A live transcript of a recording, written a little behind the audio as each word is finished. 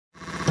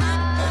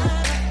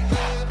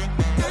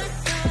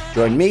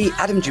Join me,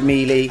 Adam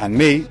Jamili, and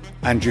me,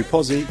 Andrew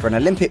Pozzi, for an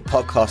Olympic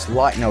podcast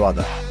like no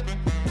other.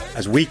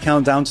 As we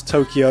count down to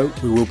Tokyo,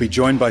 we will be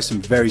joined by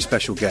some very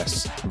special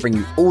guests And bring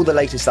you all the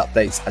latest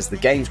updates as the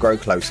games grow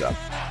closer.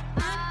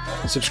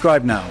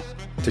 Subscribe now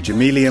to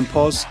Jamili and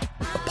Poz,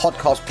 A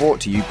podcast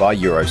brought to you by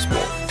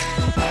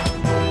Eurosport.